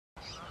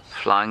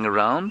flying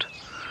around.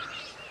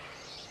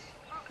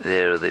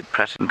 There are the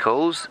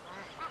pratincoles.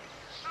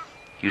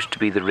 Used to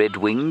be the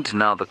red-winged,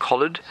 now the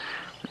collared.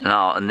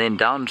 Now, and then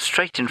down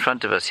straight in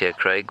front of us here,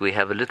 Craig, we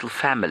have a little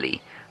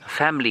family, a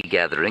family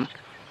gathering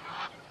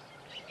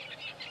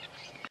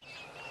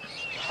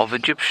of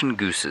Egyptian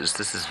gooses.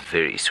 This is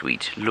very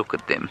sweet. Look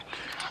at them.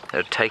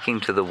 They're taking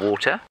to the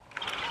water.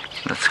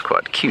 That's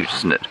quite cute,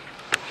 isn't it?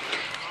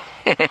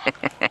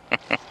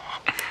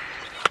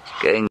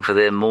 Going for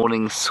their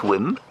morning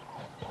swim.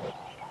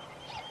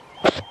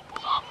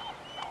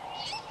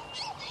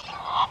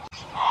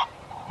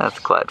 That's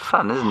quite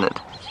fun, isn't it?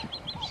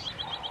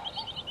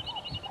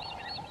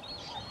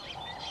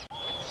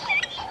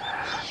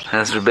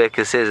 As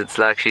Rebecca says, it's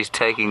like she's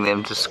taking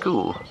them to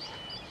school.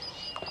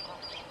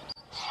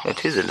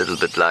 It is a little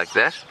bit like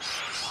that.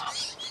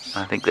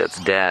 I think that's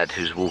Dad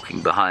who's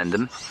walking behind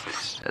them.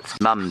 That's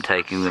Mum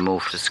taking them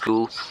off to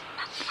school.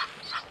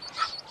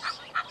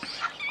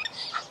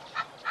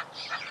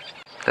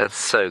 That's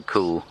so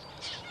cool.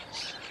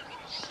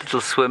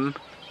 Little swim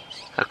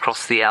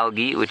across the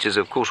algae, which is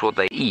of course what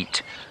they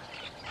eat,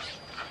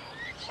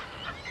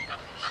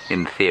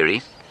 in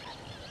theory.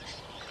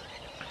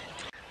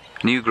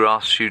 New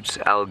grass shoots,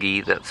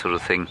 algae, that sort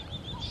of thing.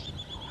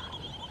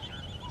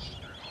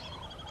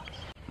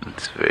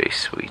 It's very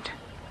sweet.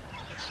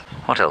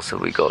 What else have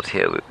we got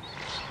here? A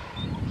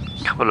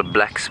couple of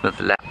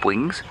blacksmith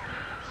lapwings,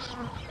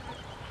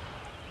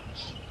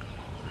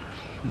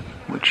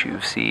 which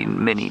you've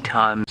seen many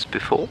times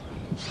before.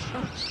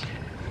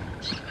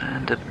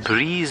 And a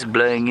breeze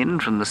blowing in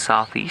from the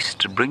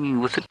southeast,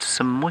 bringing with it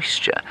some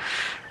moisture.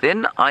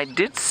 Then I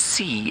did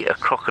see a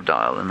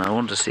crocodile, and I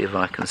want to see if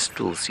I can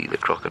still see the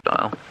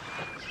crocodile.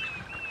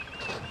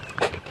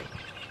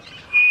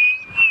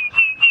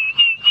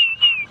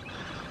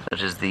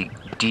 That is the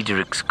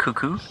Diederik's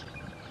cuckoo.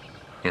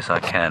 Yes, I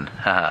can.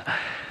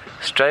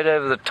 Straight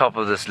over the top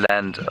of this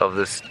land, of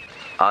this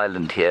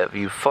island here, if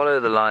you follow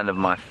the line of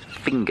my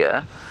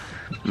finger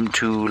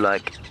to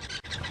like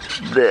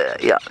there,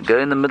 yeah, go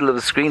in the middle of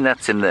the screen,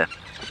 that's in there.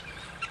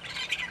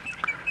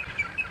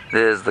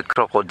 There's the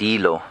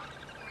crocodilo.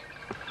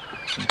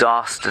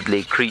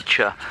 Dastardly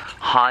creature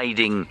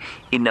hiding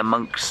in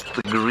amongst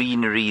the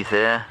greenery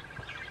there.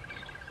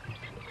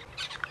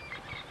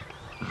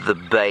 The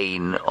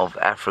bane of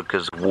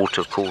Africa's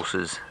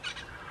watercourses.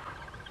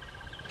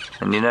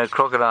 And you know,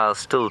 crocodiles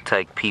still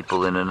take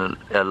people in an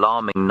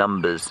alarming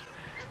numbers,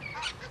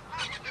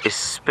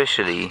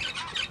 especially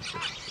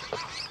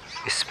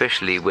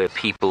where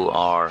people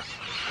are,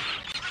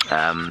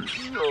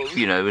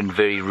 you know, in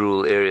very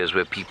rural areas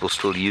where people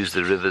still use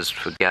the rivers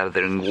for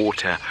gathering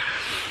water.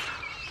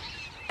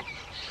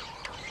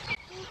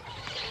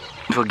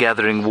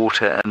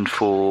 And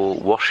for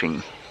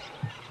washing.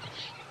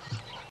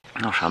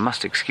 Gosh, I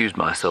must excuse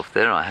myself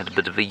there. I had a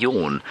bit of a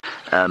yawn.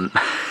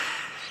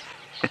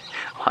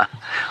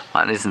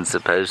 One isn't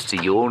supposed to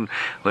yawn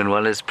when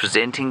one is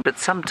presenting, but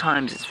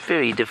sometimes it's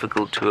very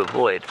difficult to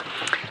avoid.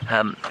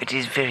 It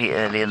is very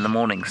early in the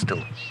morning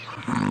still.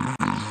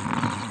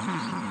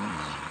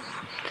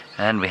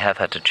 And we have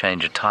had to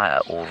change a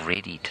tyre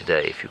already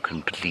today, if you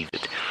can believe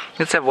it.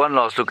 Let's have one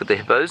last look at the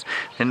hippos,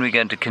 then we're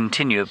going to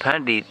continue.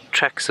 Apparently,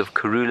 tracks of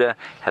Karula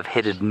have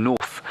headed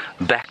north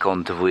back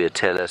onto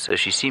Vuyatela, so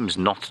she seems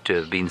not to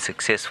have been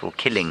successful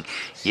killing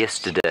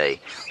yesterday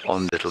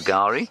on Little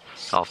Gowrie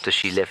after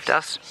she left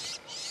us.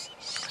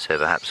 So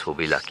perhaps we'll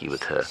be lucky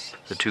with her.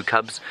 The two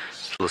cubs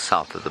still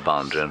south of the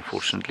boundary,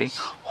 unfortunately.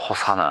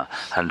 Hosanna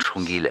and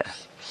Shongile.